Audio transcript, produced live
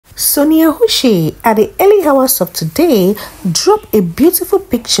Sonia Uche, at the early hours of today, dropped a beautiful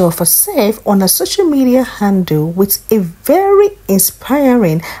picture of herself on her social media handle with a very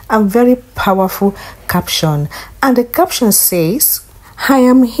inspiring and very powerful caption. And the caption says, "I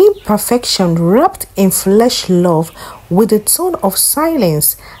am imperfection wrapped in flesh love with a tone of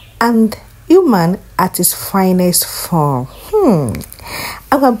silence and human at its finest form."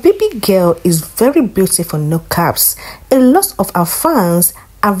 Our baby girl is very beautiful, no caps. A lot of our fans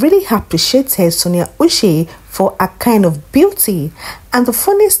have really appreciated Sonia Uche for a kind of beauty. And the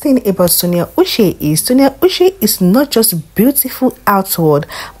funniest thing about Sonia Uche is not just beautiful outward,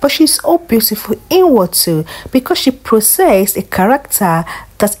 but she's all beautiful inward too, because she possesses a character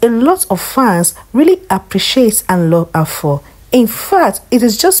that a lot of fans really appreciate and love her for. In fact, it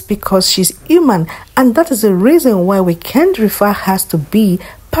is just because she's human, and that is the reason why we can't refer her to be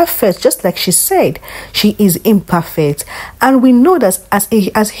perfect. Just like she said, she is imperfect, and we know that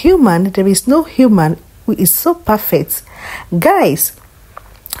as human, there is no human who is so perfect. Guys,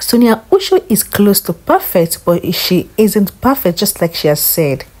 Sonia Uche is close to perfect, but she isn't perfect, just like she has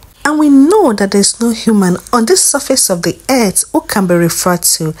said. And we know that there's no human on this surface of the earth who can be referred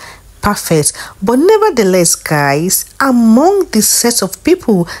to perfect. But nevertheless, guys, among the set of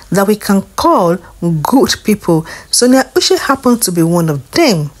people that we can call good people, Sonia Uche happens to be one of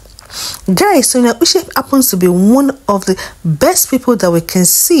them. Guys, Sonia Uche happens to be one of the best people that we can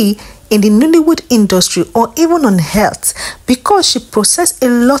see in the Nollywood industry or even on health, because she possesses a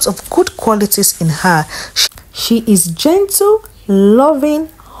lot of good qualities in her. She is gentle, loving,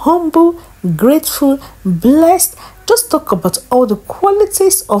 humble, grateful, blessed. Just talk about all the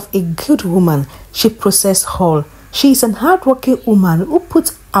qualities of a good woman. She possesses all. She is an hardworking woman who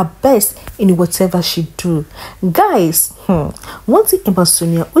puts her best in whatever she do. Guys, one thing about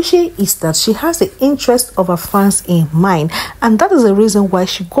Sonia Uche is that she has the interest of her fans in mind, and that is the reason why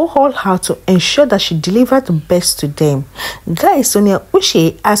she go all out to ensure that she delivers the best to them. Guys, Sonia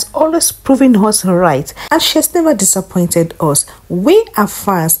Uche has always proven us right, and she has never disappointed us. We, our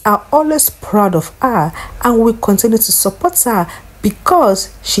fans, are always proud of her, and we continue to support her because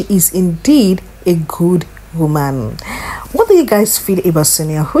she is indeed a good woman. What do you guys feel about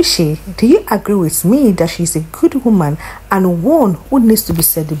Sonia Uche? Do you agree with me that she's a good woman and one who needs to be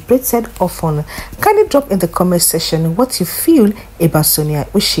celebrated often? Can you drop in the comment section what you feel about Sonia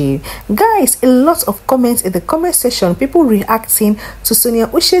Uche? Guys, a lot of comments in the comment section, people reacting to Sonia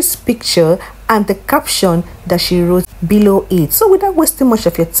Uche's picture and the caption that she wrote below it. So without wasting much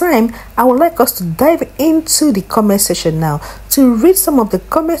of your time, I would like us to dive into the comment section now to read some of the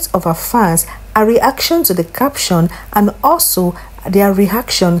comments of our fans, a reaction to the caption, and also their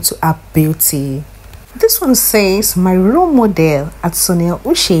reaction to her beauty. This one says, "My role model at Sonia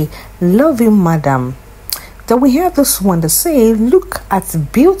Uche, love you, madam." Then we have this one that says, "Look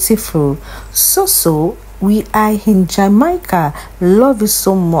at beautiful. So we are in Jamaica. Love you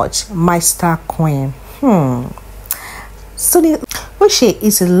so much, my star queen." Sonia Uche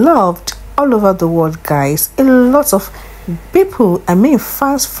is loved all over the world, guys. A lot of people,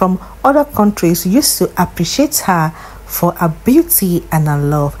 fans from other countries used to appreciate her for her beauty and her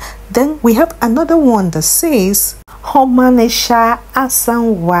love. Then we have another one that says, "Homanesha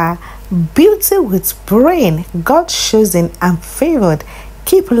Asanwa, beauty with brain, God chosen and favored.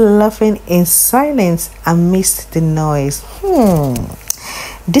 Keep laughing in silence amidst the noise."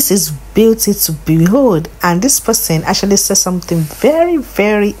 This is beauty to behold, and this person actually says something very,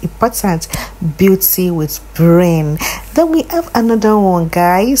 very important: beauty with brain. Then we have another one,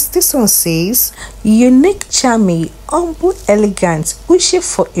 guys. This one says, "Unique, charming, humble, elegant, Uche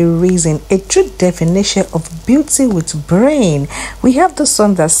for a reason, a true definition of beauty with brain." We have this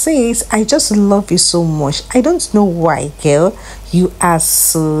one that says, "I just love you so much. I don't know why, girl. You are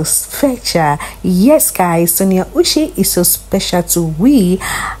so special." Yes, guys, Sonia Uche is so special to we,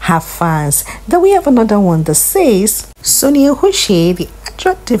 her fans. Then we have another one that says, "Sonia Uche, the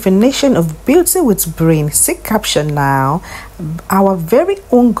actual definition of beauty with brain." See caption now. "Our very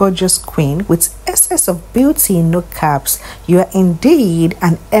own gorgeous queen with essence of beauty, no caps. You are indeed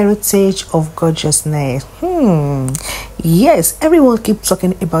an heritage of gorgeousness." Yes, everyone keeps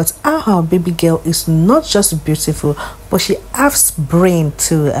talking about how our baby girl is not just beautiful, but she has brain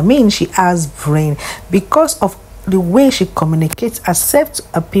too. She has brain because of the way she communicates herself to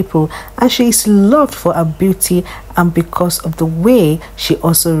her people, and she is loved for her beauty and because of the way she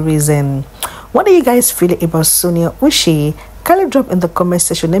also reasons. What do you guys feel about Sonia Uche? Kindly drop in the comment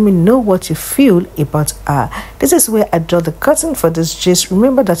section. Let me know what you feel about her. This is where I draw the curtain for this gist.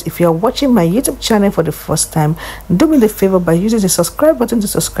 Remember that if you are watching my YouTube channel for the first time, do me the favor by using the subscribe button to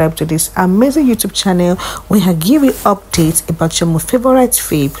subscribe to this amazing YouTube channel where I give you updates about your most favorite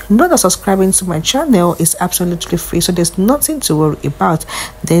fave. Know that subscribing to my channel is absolutely free, so there's nothing to worry about.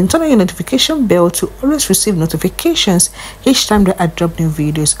 Then turn on your notification bell to always receive notifications each time that I drop new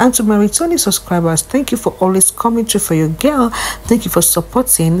videos. And to my returning subscribers, thank you for always coming through for your girl. Thank you for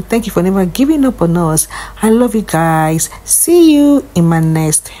supporting. Thank you for never giving up on us. I love you guys. See you in my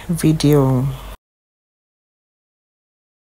next video.